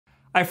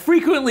I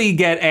frequently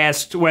get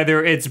asked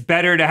whether it's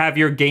better to have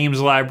your games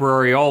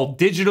library all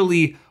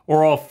digitally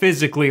or all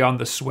physically on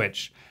the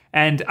Switch.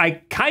 And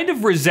I kind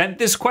of resent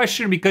this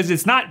question because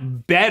it's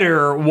not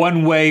better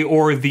one way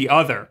or the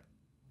other.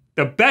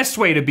 The best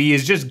way to be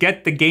is just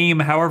get the game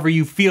however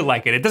you feel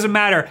like it. It doesn't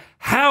matter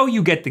how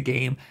you get the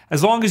game,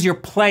 as long as you're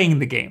playing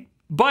the game.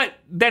 But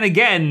then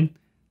again,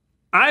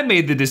 I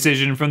made the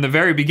decision from the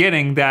very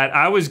beginning that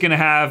I was gonna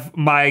have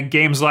my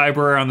games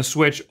library on the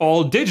Switch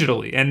all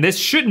digitally. And this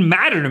shouldn't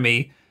matter to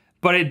me,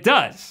 but it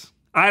does.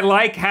 I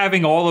like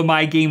having all of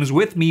my games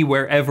with me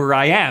wherever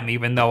I am,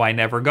 even though I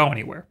never go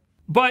anywhere.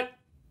 But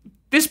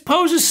this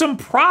poses some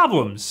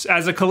problems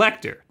as a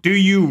collector. Do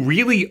you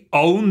really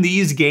own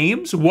these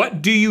games?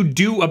 What do you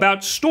do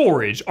about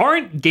storage?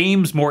 Aren't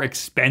games more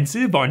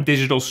expensive on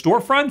digital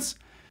storefronts?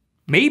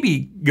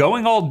 Maybe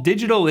going all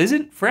digital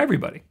isn't for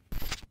everybody.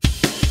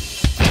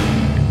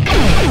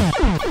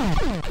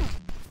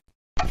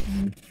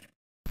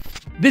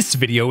 This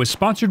video is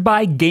sponsored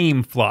by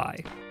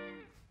GameFly.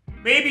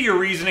 Maybe your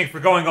reasoning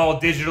for going all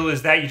digital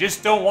is that you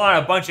just don't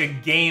want a bunch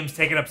of games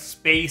taking up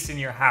space in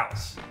your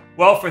house.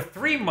 Well, for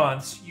 3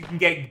 months, you can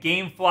get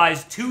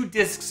GameFly's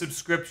 2-disc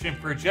subscription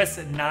for just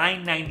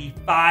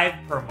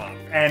 $9.95 per month.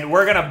 And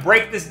we're gonna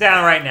break this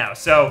down right now.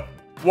 So,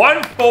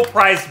 one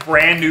full-price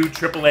brand new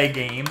AAA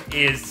game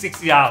is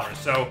 $60.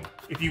 So,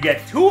 if you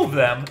get 2 of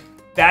them,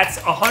 that's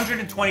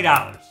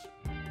 $120.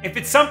 If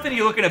it's something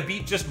you're looking to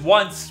beat just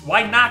once,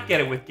 why not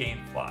get it with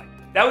GameFly?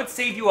 That would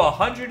save you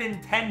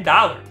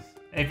 $110.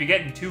 And if you're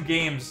getting 2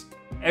 games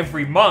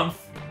every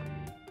month,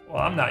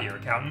 well, I'm not your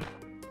accountant.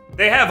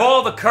 They have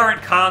all the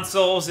current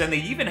consoles, and they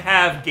even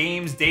have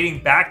games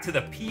dating back to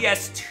the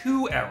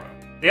PS2 era.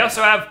 They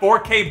also have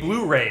 4K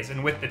Blu-rays,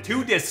 and with the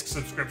 2-disc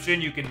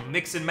subscription, you can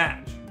mix and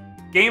match.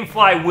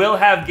 GameFly will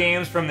have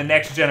games from the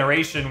next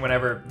generation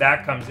whenever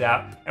that comes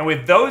out, and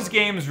with those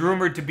games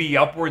rumored to be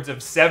upwards of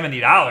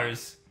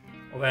 $70,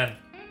 well then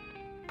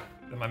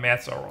my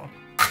math's all wrong.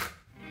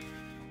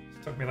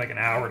 It took me like an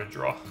hour to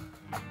draw.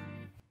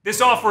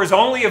 This offer is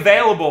only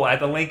available at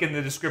the link in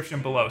the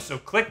description below, so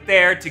click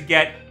there to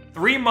get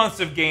 3 months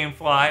of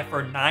GameFly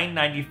for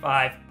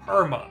 $9.95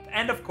 per month.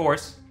 And of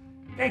course,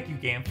 thank you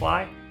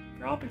GameFly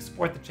for helping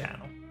support the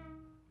channel.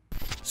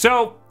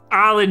 So,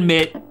 I'll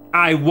admit,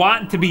 I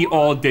want to be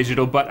all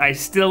digital, but I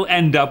still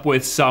end up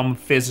with some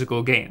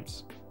physical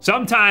games.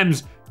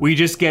 Sometimes we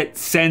just get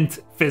sent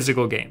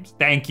physical games.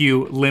 Thank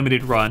you,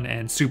 Limited Run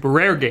and Super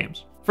Rare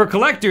games. For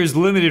collectors,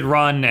 Limited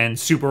Run and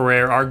Super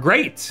Rare are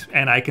great,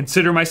 and I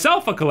consider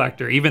myself a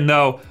collector, even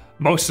though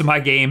most of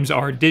my games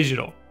are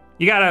digital.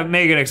 You gotta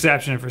make an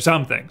exception for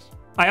some things.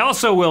 I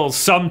also will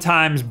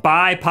sometimes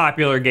buy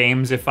popular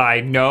games if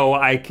I know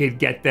I could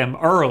get them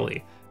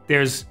early.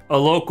 There's a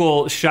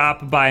local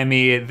shop by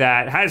me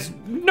that has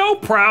no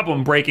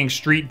problem breaking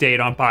street date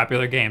on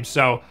popular games,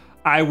 so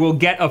I will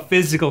get a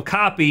physical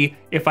copy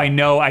if I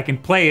know I can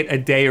play it a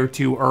day or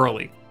 2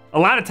 early. A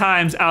lot of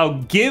times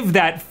I'll give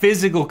that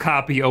physical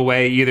copy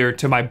away either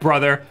to my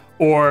brother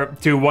or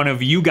to one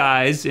of you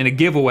guys in a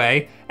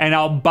giveaway, and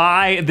I'll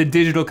buy the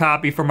digital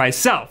copy for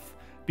myself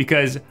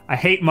because I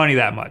hate money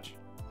that much.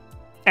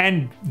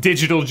 And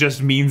digital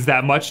just means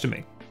that much to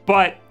me.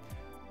 But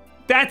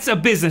that's a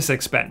business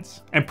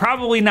expense, and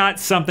probably not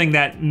something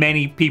that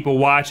many people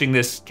watching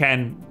this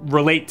can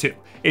relate to.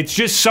 It's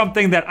just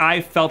something that I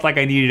felt like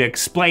I needed to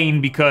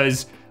explain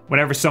because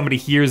whenever somebody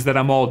hears that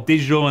I'm all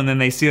digital and then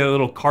they see a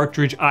little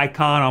cartridge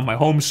icon on my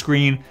home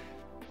screen,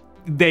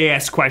 they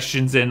ask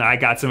questions and I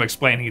got some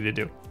explaining to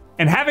do.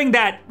 And having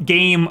that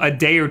game a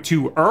day or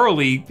 2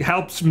 early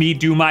helps me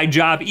do my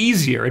job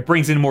easier. It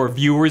brings in more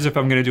viewers if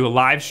I'm gonna do a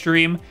live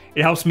stream.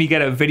 It helps me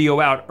get a video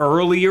out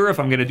earlier if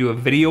I'm gonna do a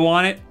video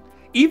on it.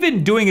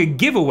 Even doing a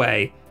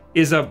giveaway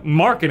is a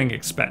marketing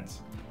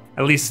expense.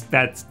 At least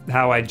that's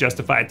how I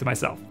justify it to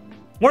myself.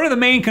 One of the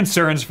main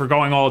concerns for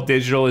going all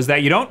digital is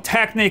that you don't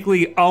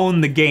technically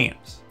own the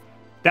games.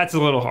 That's a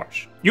little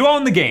harsh. You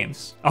own the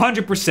games,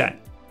 100%.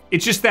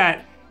 It's just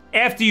that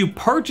after you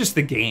purchase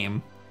the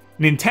game,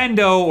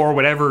 Nintendo or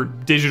whatever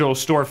digital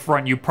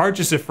storefront you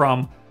purchase it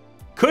from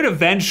could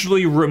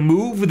eventually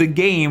remove the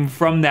game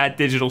from that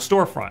digital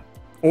storefront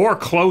or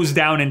close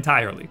down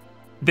entirely.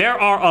 There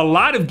are a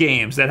lot of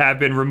games that have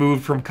been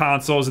removed from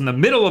consoles in the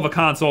middle of a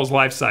console's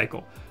life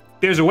cycle.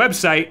 There's a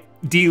website,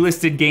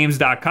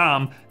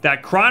 delistedgames.com,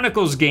 that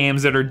chronicles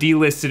games that are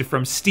delisted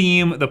from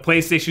Steam, the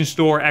PlayStation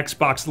Store,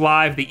 Xbox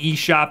Live, the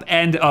eShop,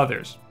 and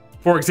others.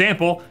 For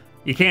example,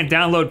 you can't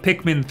download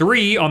Pikmin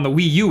 3 on the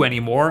Wii U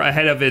anymore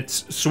ahead of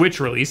its Switch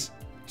release.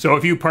 So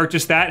if you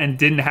purchased that and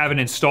didn't have it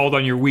installed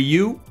on your Wii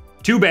U,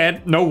 too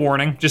bad, no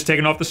warning, just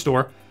taken off the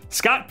store.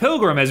 Scott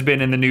Pilgrim has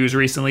been in the news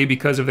recently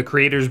because of the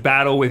creators'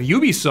 battle with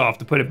Ubisoft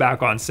to put it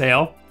back on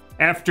sale.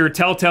 After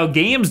Telltale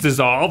Games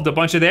dissolved, a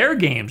bunch of their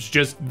games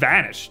just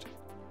vanished.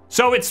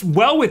 So it's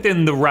well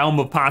within the realm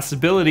of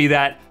possibility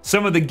that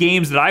some of the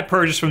games that I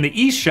purchased from the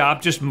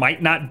eShop just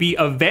might not be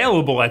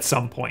available at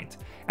some point.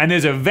 And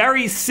there's a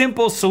very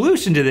simple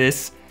solution to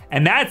this,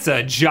 and that's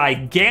a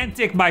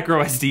gigantic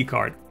micro SD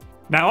card.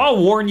 Now, I'll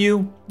warn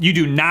you, you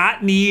do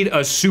not need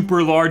a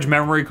super large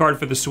memory card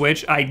for the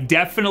Switch. I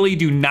definitely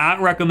do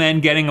not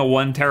recommend getting a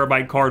 1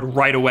 terabyte card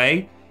right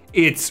away.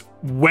 It's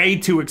way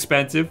too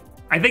expensive.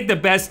 I think the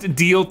best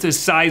deal to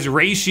size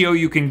ratio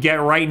you can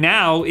get right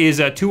now is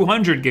a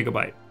 200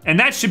 gigabyte. And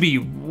that should be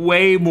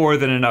way more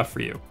than enough for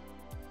you.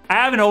 I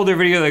have an older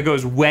video that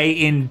goes way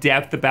in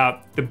depth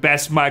about the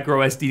best micro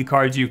SD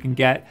cards you can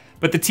get,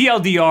 but the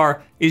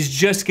TLDR is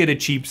just get a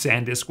cheap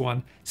SanDisk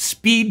one.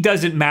 Speed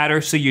doesn't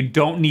matter, so you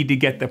don't need to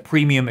get the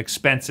premium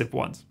expensive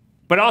ones.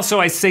 But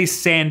also I say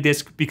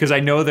SanDisk because I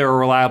know they're a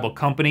reliable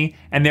company,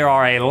 and there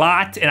are a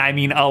lot, and I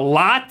mean a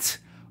lot,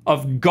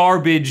 of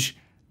garbage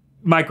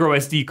micro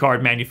SD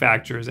card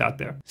manufacturers out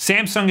there.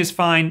 Samsung is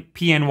fine,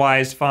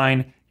 PNY is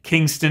fine,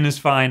 Kingston is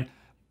fine,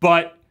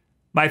 but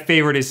my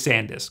favorite is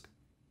SanDisk.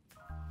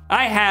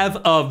 I have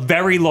a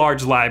very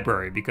large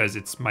library because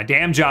it's my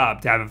damn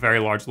job to have a very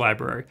large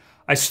library.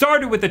 I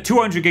started with a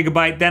 200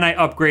 gigabyte, then I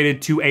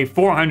upgraded to a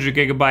 400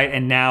 gigabyte,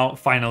 and now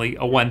finally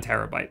a 1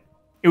 terabyte.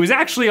 It was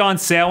actually on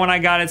sale when I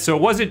got it, so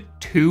it wasn't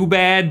too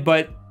bad,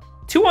 but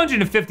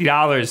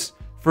 $250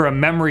 for a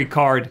memory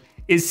card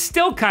is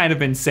still kind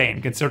of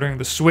insane considering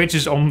the Switch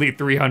is only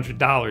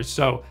 $300.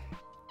 So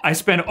I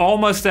spent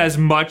almost as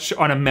much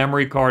on a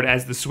memory card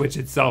as the Switch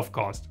itself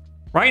cost.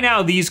 Right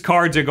now, these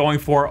cards are going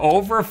for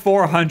over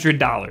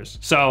 $400.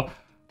 So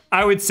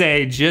I would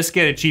say just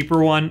get a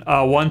cheaper one,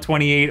 a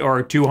 128 or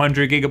a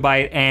 200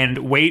 gigabyte, and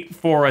wait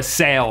for a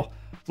sale,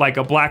 like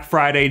a Black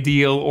Friday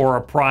deal or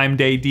a Prime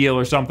Day deal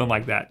or something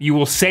like that. You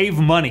will save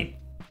money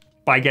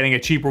by getting a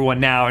cheaper one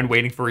now and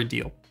waiting for a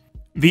deal.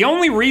 The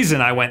only reason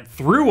I went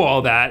through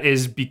all that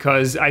is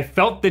because I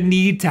felt the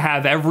need to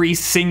have every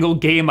single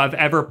game I've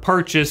ever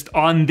purchased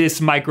on this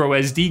micro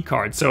SD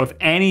card. So if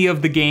any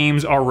of the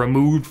games are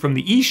removed from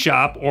the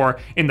eShop, or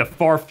in the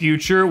far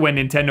future when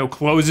Nintendo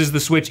closes the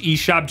Switch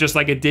eShop just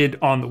like it did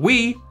on the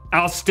Wii,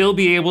 I'll still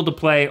be able to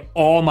play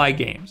all my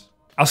games.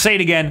 I'll say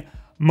it again,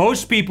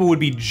 most people would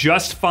be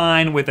just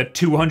fine with a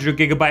 200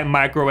 gigabyte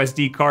micro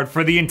SD card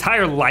for the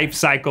entire life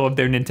cycle of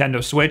their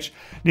Nintendo Switch.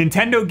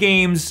 Nintendo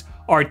games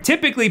are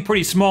typically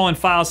pretty small in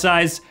file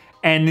size,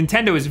 and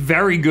Nintendo is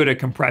very good at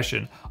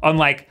compression,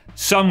 unlike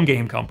some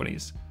game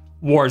companies.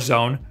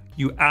 Warzone,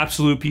 you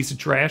absolute piece of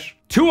trash.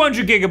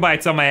 200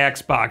 gigabytes on my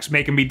Xbox,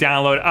 making me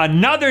download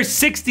another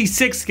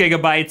 66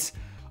 gigabytes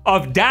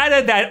of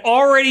data that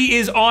already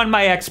is on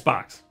my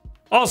Xbox.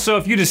 Also,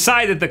 if you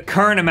decide that the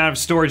current amount of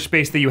storage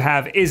space that you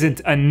have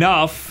isn't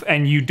enough,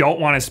 and you don't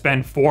want to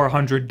spend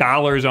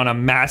 $400 on a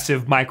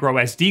massive micro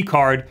SD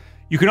card,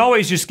 you can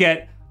always just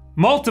get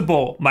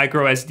multiple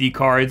micro SD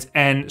cards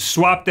and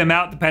swap them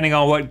out depending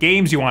on what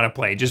games you want to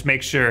play. Just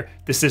make sure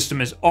the system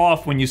is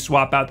off when you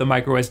swap out the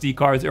micro SD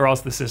cards, or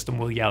else the system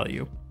will yell at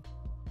you.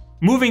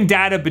 Moving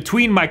data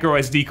between micro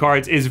SD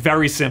cards is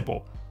very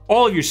simple.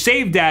 All of your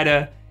saved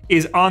data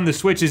is on the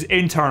Switch's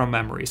internal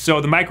memory,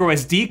 so the micro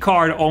SD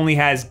card only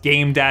has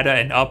game data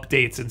and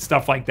updates and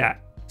stuff like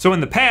that. So in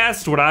the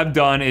past, what I've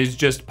done is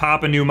just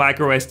pop a new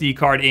micro SD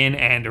card in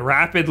and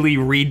rapidly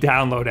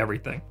re-download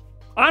everything.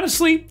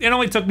 Honestly, it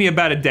only took me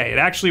about a day. It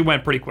actually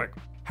went pretty quick.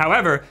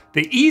 However,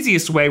 the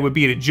easiest way would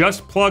be to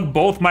just plug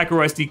both micro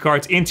SD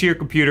cards into your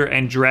computer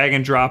and drag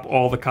and drop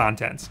all the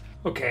contents.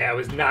 Okay, I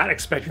was not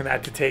expecting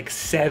that to take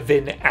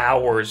 7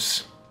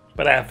 hours,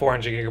 but I have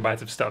 400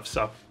 gigabytes of stuff,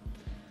 so.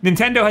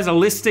 Nintendo has a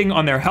listing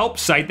on their help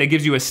site that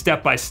gives you a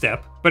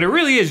step-by-step, but it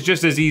really is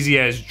just as easy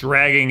as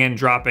dragging and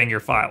dropping your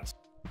files.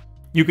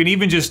 You can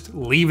even just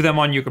leave them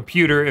on your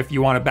computer if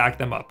you want to back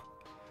them up.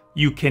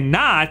 You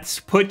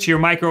cannot put your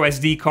micro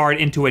SD card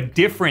into a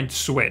different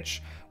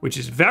Switch, which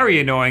is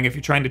very annoying if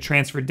you're trying to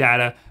transfer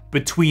data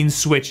between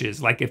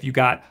Switches, like if you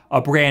got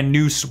a brand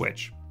new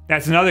Switch.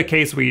 That's another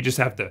case where you just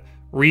have to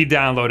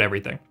re-download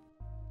everything.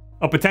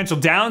 A potential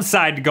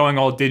downside to going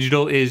all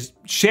digital is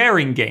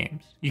sharing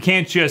games. You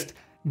can't just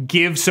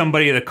give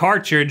somebody the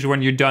cartridge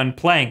when you're done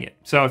playing it.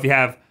 So if you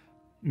have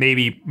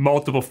maybe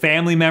multiple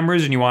family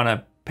members and you want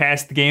to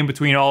pass the game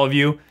between all of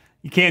you,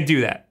 you can't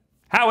do that.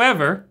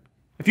 However,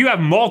 if you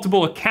have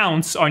multiple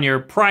accounts on your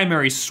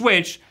primary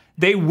Switch,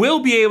 they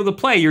will be able to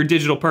play your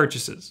digital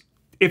purchases.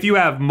 If you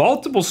have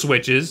multiple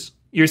Switches,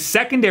 your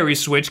secondary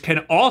Switch can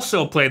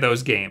also play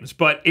those games,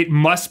 but it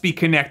must be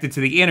connected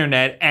to the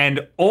internet,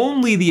 and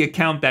only the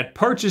account that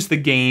purchased the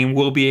game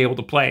will be able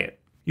to play it.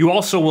 You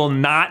also will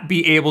not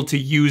be able to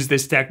use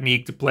this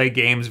technique to play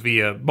games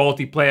via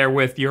multiplayer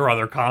with your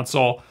other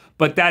console,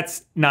 but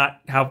that's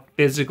not how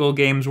physical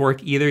games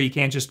work either. You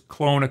can't just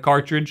clone a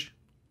cartridge.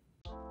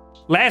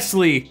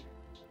 Lastly,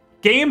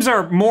 games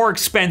are more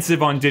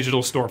expensive on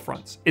digital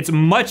storefronts. It's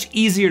much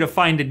easier to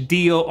find a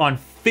deal on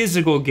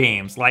physical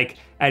games, like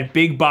at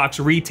big box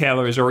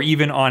retailers or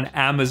even on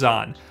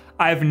Amazon.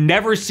 I've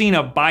never seen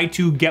a buy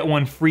two, get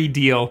one free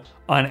deal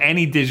on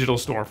any digital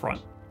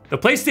storefront. The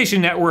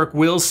PlayStation Network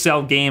will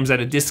sell games at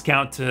a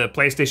discount to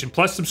PlayStation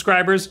Plus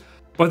subscribers,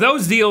 but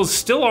those deals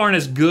still aren't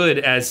as good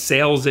as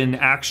sales in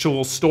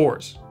actual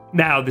stores.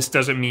 Now, this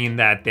doesn't mean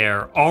that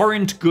there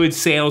aren't good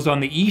sales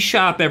on the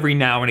eShop every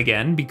now and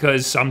again,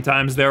 because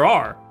sometimes there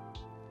are.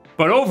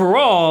 But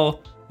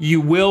overall, you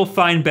will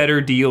find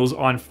better deals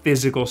on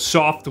physical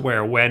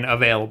software when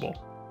available.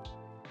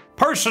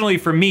 Personally,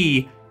 for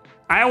me,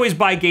 I always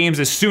buy games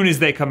as soon as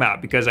they come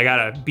out because I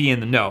gotta be in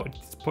the know.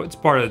 It's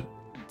part of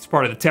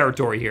the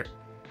territory here.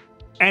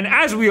 And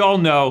as we all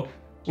know,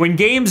 when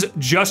games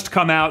just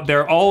come out,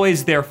 they're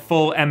always their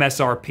full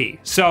MSRP.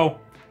 So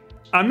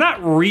I'm not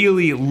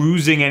really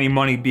losing any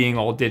money being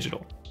all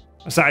digital,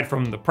 aside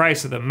from the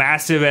price of the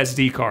massive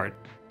SD card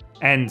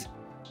and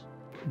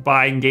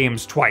buying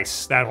games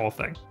twice, that whole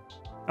thing.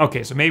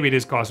 Okay, so maybe it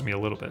is costing me a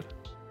little bit.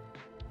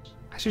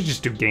 I should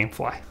just do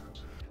GameFly.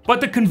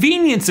 But the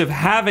convenience of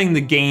having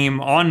the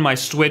game on my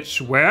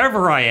Switch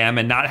wherever I am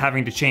and not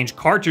having to change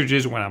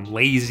cartridges when I'm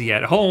lazy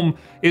at home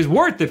is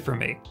worth it for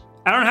me.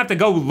 I don't have to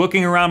go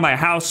looking around my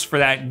house for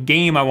that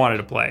game I wanted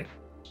to play.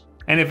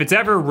 And if it's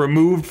ever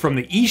removed from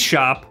the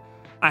eShop,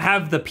 I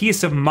have the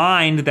peace of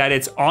mind that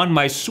it's on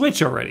my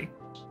Switch already.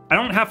 I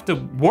don't have to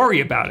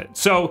worry about it.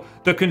 So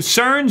the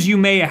concerns you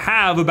may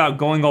have about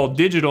going all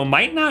digital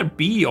might not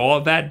be all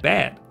that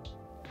bad.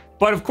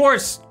 But of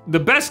course, the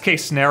best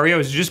case scenario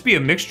is just be a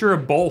mixture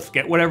of both.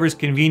 Get whatever's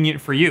convenient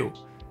for you.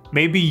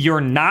 Maybe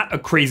you're not a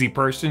crazy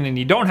person and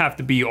you don't have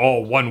to be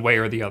all one way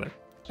or the other.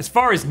 As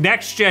far as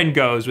next gen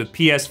goes with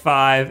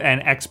PS5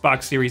 and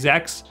Xbox Series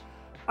X,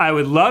 I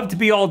would love to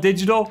be all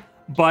digital,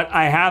 but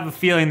I have a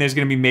feeling there's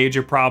gonna be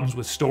major problems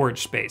with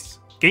storage space.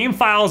 Game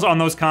files on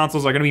those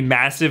consoles are gonna be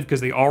massive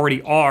because they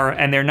already are,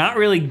 and they're not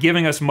really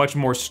giving us much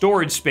more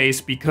storage space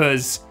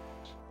because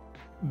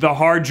the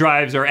hard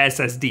drives are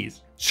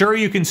SSDs. Sure,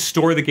 you can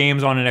store the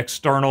games on an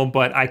external,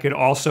 but I could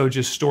also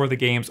just store the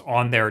games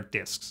on their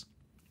discs.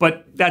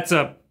 But that's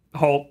a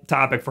whole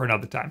topic for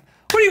another time.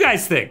 What do you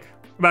guys think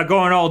about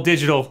going all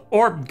digital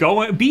or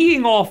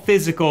being all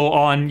physical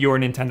on your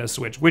Nintendo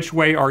Switch? Which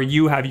way are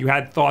you? Have you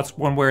had thoughts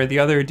one way or the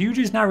other? Do you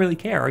just not really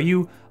care? Are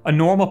you a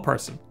normal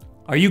person?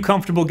 Are you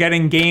comfortable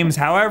getting games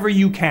however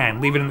you can?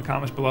 Leave it in the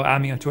comments below,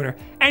 add me on Twitter,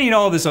 and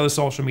all this other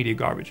social media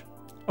garbage.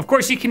 Of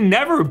course, you can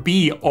never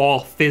be all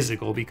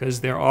physical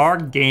because there are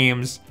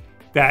games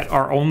that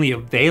are only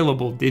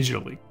available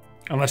digitally,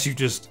 unless you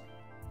just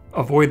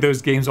avoid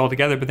those games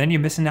altogether, but then you're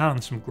missing out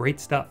on some great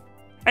stuff.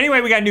 Anyway,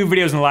 we got new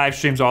videos and live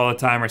streams all the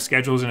time. Our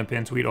schedule's in a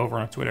pin tweet over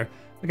on Twitter.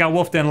 We got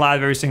Wulff Den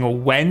live every single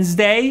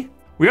Wednesday.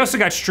 We also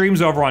got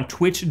streams over on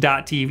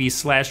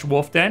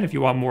twitch.tv/WulffDen if you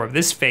want more of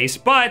this face,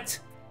 but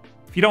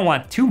if you don't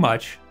want too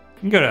much, you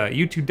can go to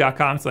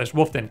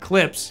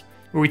youtube.com/WulffDenClips,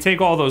 where we take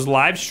all those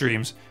live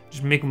streams,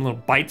 just make them a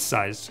little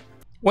bite-sized.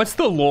 What's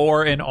the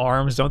lore in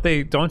arms?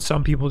 Don't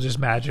some people just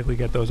magically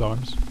get those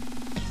arms?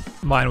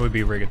 Mine would be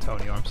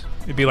rigatoni arms.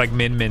 It'd be like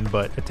Min Min,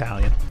 but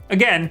Italian.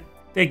 Again,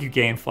 thank you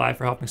GameFly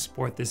for helping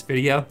support this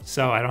video,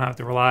 so I don't have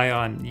to rely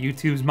on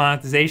YouTube's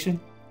monetization.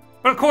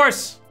 But of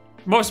course,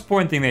 the most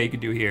important thing that you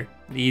can do here,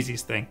 the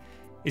easiest thing,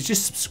 is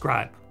just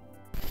subscribe.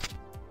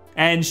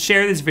 And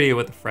share this video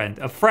with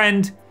a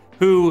friend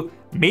who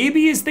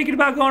maybe is thinking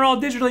about going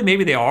all digitally,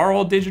 maybe they are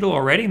all digital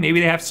already, maybe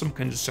they have some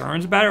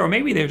concerns about it, or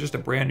maybe they're just a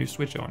brand new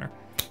Switch owner.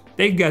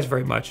 Thank you guys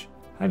very much.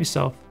 Have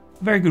yourself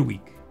a very good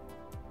week.